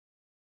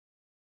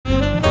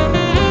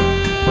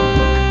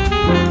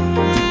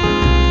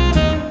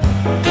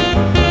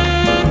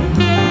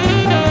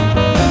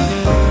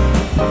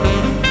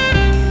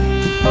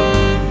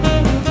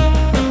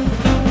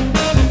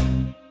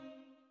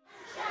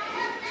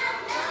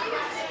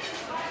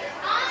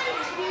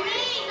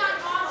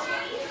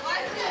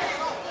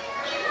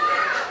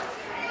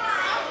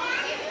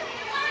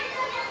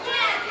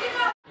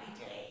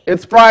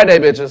It's Friday,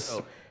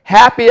 bitches.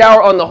 Happy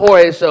hour on the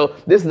Jorge Show.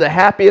 This is the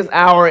happiest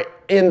hour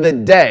in the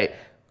day.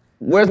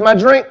 Where's my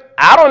drink?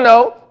 I don't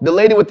know. The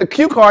lady with the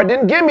cue card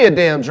didn't give me a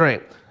damn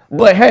drink.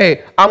 But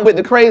hey, I'm with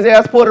the crazy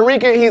ass Puerto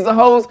Rican. He's the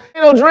host.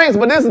 Ain't no drinks,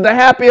 but this is the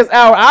happiest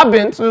hour I've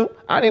been to.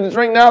 I need a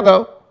drink now,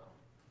 though.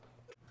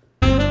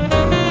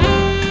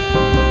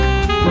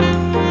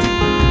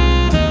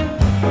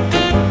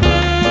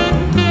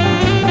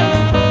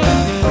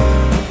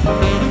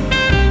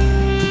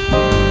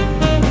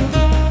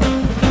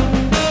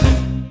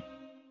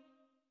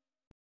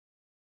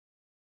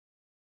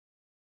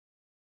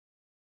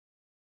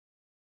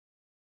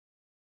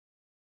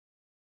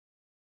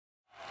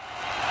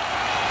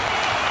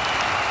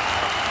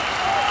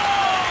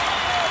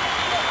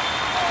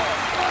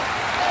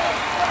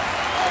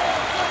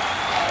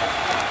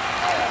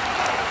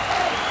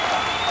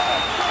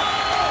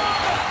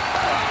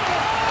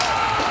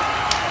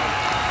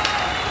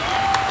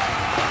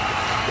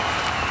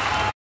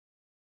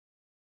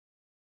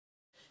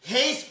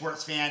 Hey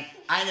sports fan,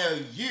 I know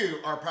you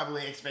are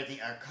probably expecting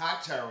a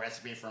cocktail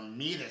recipe from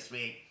me this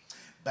week,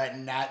 but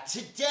not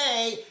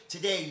today.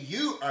 Today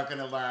you are going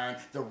to learn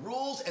the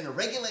rules and the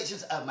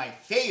regulations of my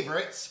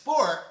favorite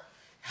sport,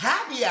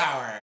 happy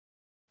hour.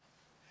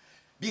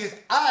 Because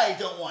I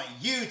don't want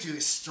you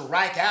to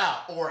strike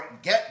out or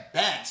get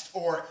benched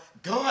or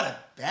go out of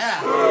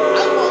bounds.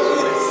 I want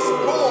you to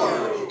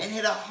score and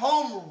hit a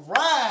home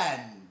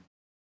run.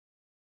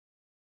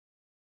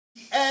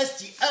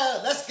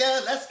 L-A-T-S-T-O, let's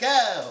go, let's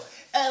go.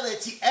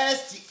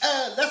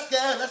 L-A-T-S-T-O, let's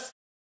go, let's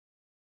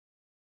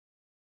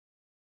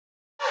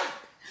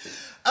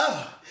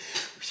Oh,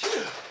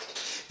 phew.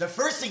 The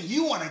first thing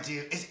you want to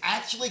do is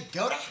actually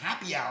go to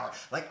happy hour.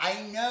 Like,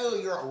 I know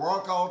you're at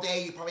work all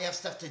day, you probably have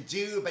stuff to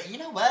do, but you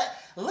know what?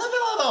 Live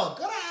a little,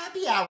 go to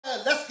happy hour.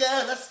 Let's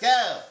go, let's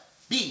go.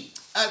 Be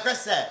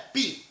aggressive,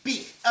 be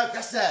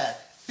aggressive,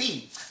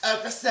 be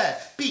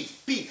aggressive, be.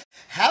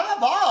 Have a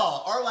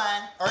ball, or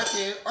one, or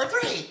two, or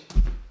three.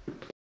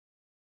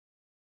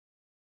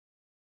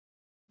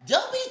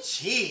 Don't be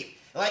cheap.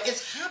 Like,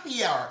 it's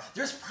happy hour.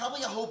 There's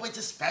probably a whole bunch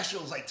of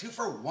specials, like 2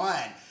 for $1.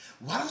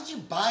 Why don't you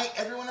buy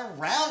everyone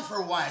around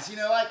for once? You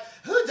know, like,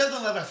 who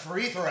doesn't love a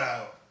free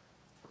throw?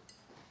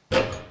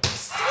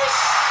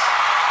 Swish!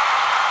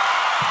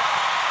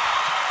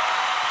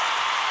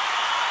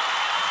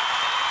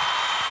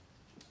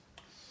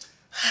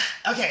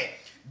 Okay,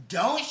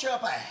 don't show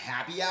up at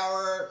happy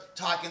hour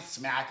talking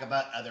smack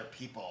about other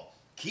people.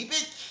 Keep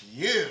it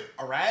cute,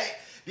 all right?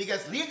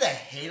 Because leave the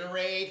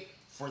haterade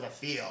for the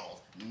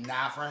field,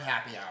 not for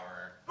happy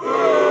hour.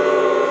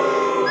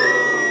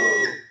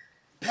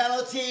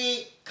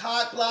 Penalty,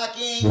 cock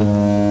blocking,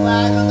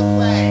 flag on the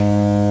play.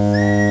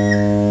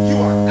 You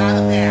are out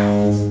of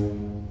bounds.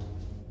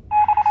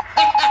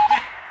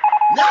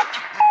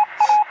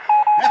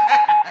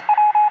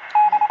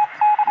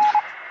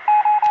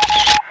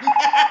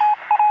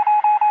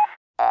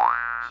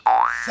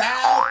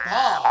 Foul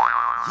ball.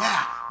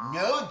 Yeah,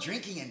 no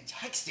drinking and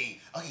texting.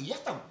 Okay, you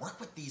have to work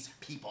with these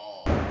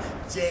people.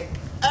 Dick,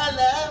 I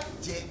love,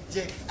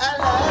 dick, I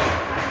love.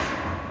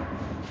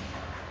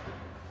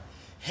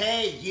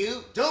 Hey,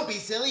 you, don't be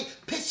silly.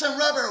 Pitch some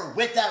rubber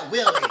with that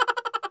wheelie.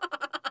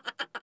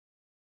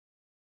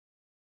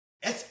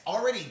 It's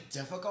already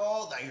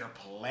difficult that you're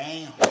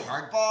playing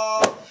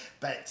hardball,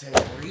 but to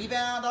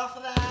rebound off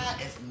of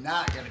that is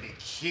not going to be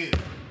cute.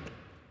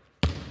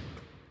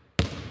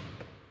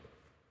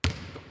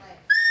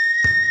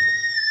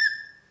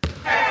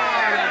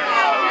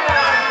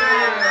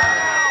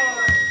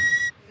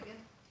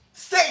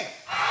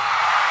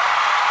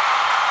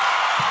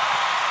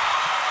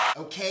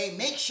 Okay,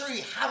 make sure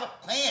you have a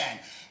plan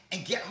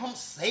and get home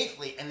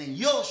safely, and then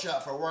you'll show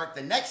up for work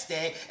the next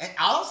day, and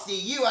I'll see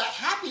you at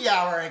happy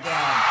hour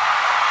again.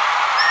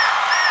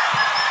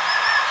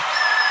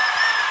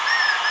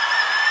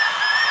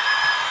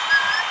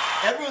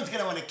 Everyone's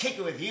gonna want to kick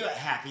it with you at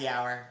happy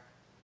hour.